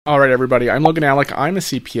All right, everybody, I'm Logan Alec. I'm a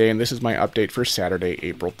CPA, and this is my update for Saturday,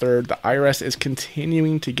 April 3rd. The IRS is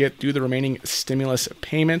continuing to get through the remaining stimulus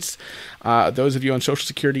payments. Those of you on Social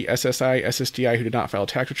Security, SSI, SSDI who did not file a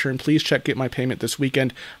tax return, please check Get My Payment this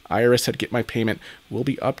weekend. IRS said Get My Payment will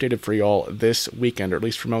be updated for y'all this weekend, or at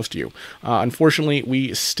least for most of you. Unfortunately,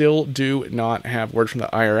 we still do not have word from the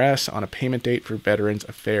IRS on a payment date for Veterans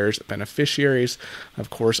Affairs beneficiaries. Of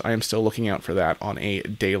course, I am still looking out for that on a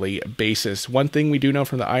daily basis. One thing we do know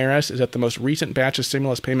from the IRS is that the most recent batch of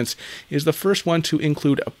stimulus payments is the first one to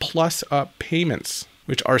include plus-up payments,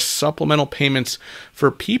 which are supplemental payments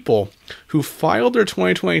for people who filed their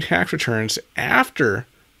 2020 tax returns after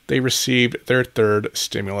they received their third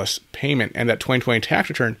stimulus payment, and that 2020 tax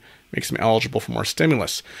return makes them eligible for more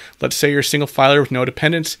stimulus. Let's say you're a single filer with no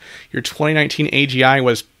dependents. Your 2019 AGI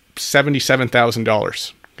was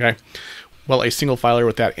 $77,000. Okay. Well, a single filer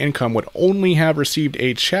with that income would only have received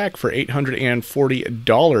a check for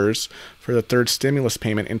 $840 for the third stimulus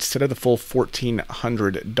payment instead of the full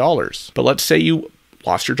 $1,400. But let's say you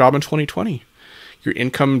lost your job in 2020. Your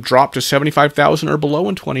income dropped to $75,000 or below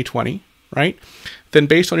in 2020, right? Then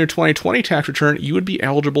based on your 2020 tax return, you would be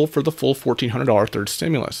eligible for the full $1,400 third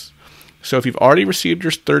stimulus. So if you've already received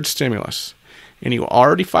your third stimulus, and you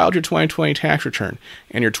already filed your 2020 tax return,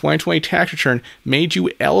 and your 2020 tax return made you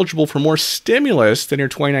eligible for more stimulus than your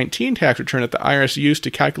 2019 tax return that the IRS used to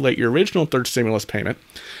calculate your original third stimulus payment,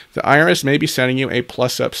 the IRS may be sending you a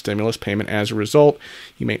plus-up stimulus payment as a result.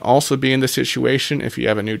 You may also be in the situation if you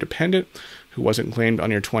have a new dependent who wasn't claimed on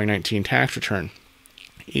your 2019 tax return.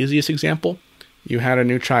 Easiest example, you had a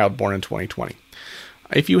new child born in 2020.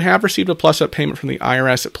 If you have received a plus-up payment from the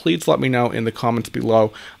IRS, please let me know in the comments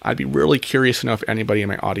below. I'd be really curious to know if anybody in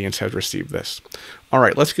my audience has received this. All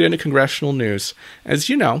right, let's get into congressional news. As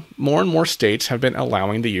you know, more and more states have been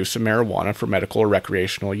allowing the use of marijuana for medical or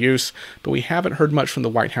recreational use, but we haven't heard much from the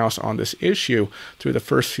White House on this issue through the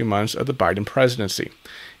first few months of the Biden presidency.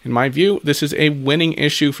 In my view, this is a winning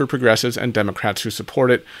issue for progressives and Democrats who support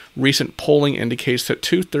it. Recent polling indicates that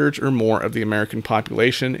 2/3 or more of the American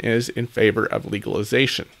population is in favor of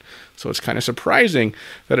legalization. So it's kind of surprising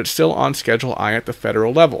that it's still on Schedule I at the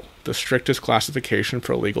federal level, the strictest classification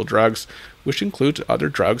for illegal drugs, which includes other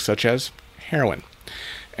drugs such as heroin.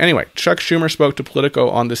 Anyway, Chuck Schumer spoke to Politico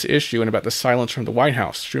on this issue and about the silence from the White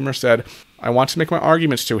House. Schumer said, "I want to make my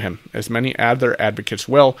arguments to him, as many other advocates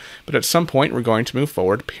will, but at some point we're going to move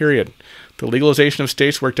forward, period. The legalization of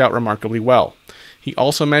states worked out remarkably well." He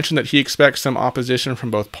also mentioned that he expects some opposition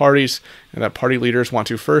from both parties, and that party leaders want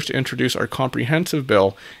to first introduce our comprehensive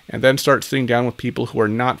bill and then start sitting down with people who are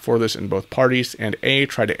not for this in both parties and A,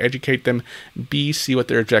 try to educate them, B, see what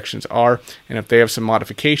their objections are, and if they have some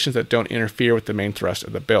modifications that don't interfere with the main thrust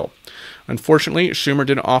of the bill. Unfortunately, Schumer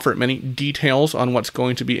didn't offer many details on what's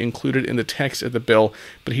going to be included in the text of the bill,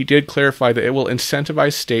 but he did clarify that it will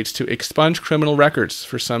incentivize states to expunge criminal records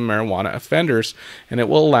for some marijuana offenders, and it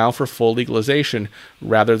will allow for full legalization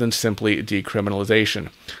rather than simply decriminalization.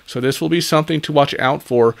 So this will be something to watch out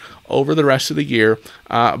for over the rest of the year.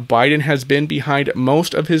 Biden has been behind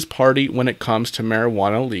most of his party when it comes to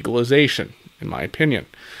marijuana legalization, in my opinion.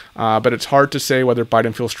 But it's hard to say whether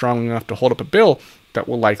Biden feels strong enough to hold up a bill that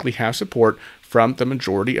will likely have support from the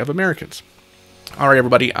majority of Americans. All right,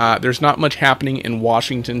 everybody, there's not much happening in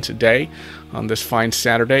Washington today on this fine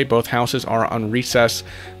Saturday. Both houses are on recess.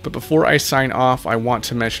 But before I sign off, I want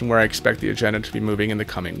to mention where I expect the agenda to be moving in the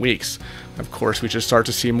coming weeks. Of course, we should start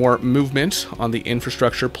to see more movement on the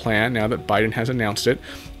infrastructure plan now that Biden has announced it.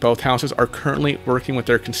 Both houses are currently working with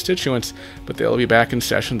their constituents, but they'll be back in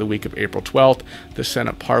session the week of April 12th. The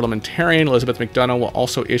Senate parliamentarian, Elizabeth McDonough, will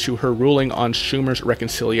also issue her ruling on Schumer's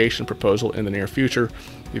reconciliation proposal in the near future.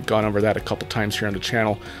 We've gone over that a couple times here on the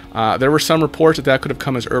channel. There were some reports that could have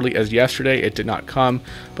come as early as yesterday. It did not come,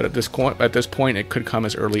 but at this point, it could come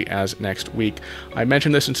as early as next week. I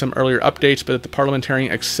mentioned this in some earlier updates, but if the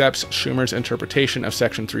parliamentarian accepts Schumer's interpretation of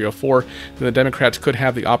Section 304, then the Democrats could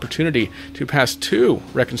have the opportunity to pass 2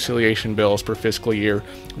 reconciliation bills per fiscal year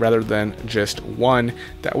rather than just one.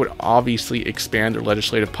 That would obviously expand their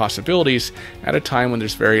legislative possibilities at a time when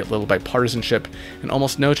there's very little bipartisanship and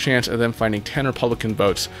almost no chance of them finding 10 Republican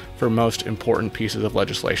votes for most important pieces of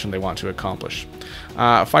legislation they want to accomplish.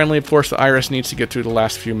 Finally, of course, the IRS needs to get through the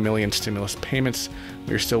last few million stimulus payments.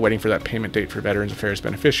 We're still waiting for that payment date for Veterans Affairs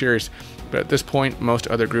beneficiaries, but at this point, most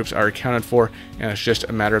other groups are accounted for, and it's just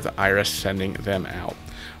a matter of the IRS sending them out.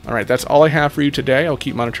 All right, that's all I have for you today. I'll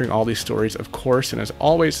keep monitoring all these stories, of course, and as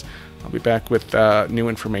always, I'll be back with new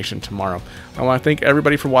information tomorrow. I want to thank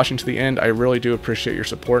everybody for watching to the end. I really do appreciate your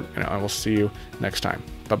support, and I will see you next time.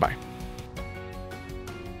 Bye-bye.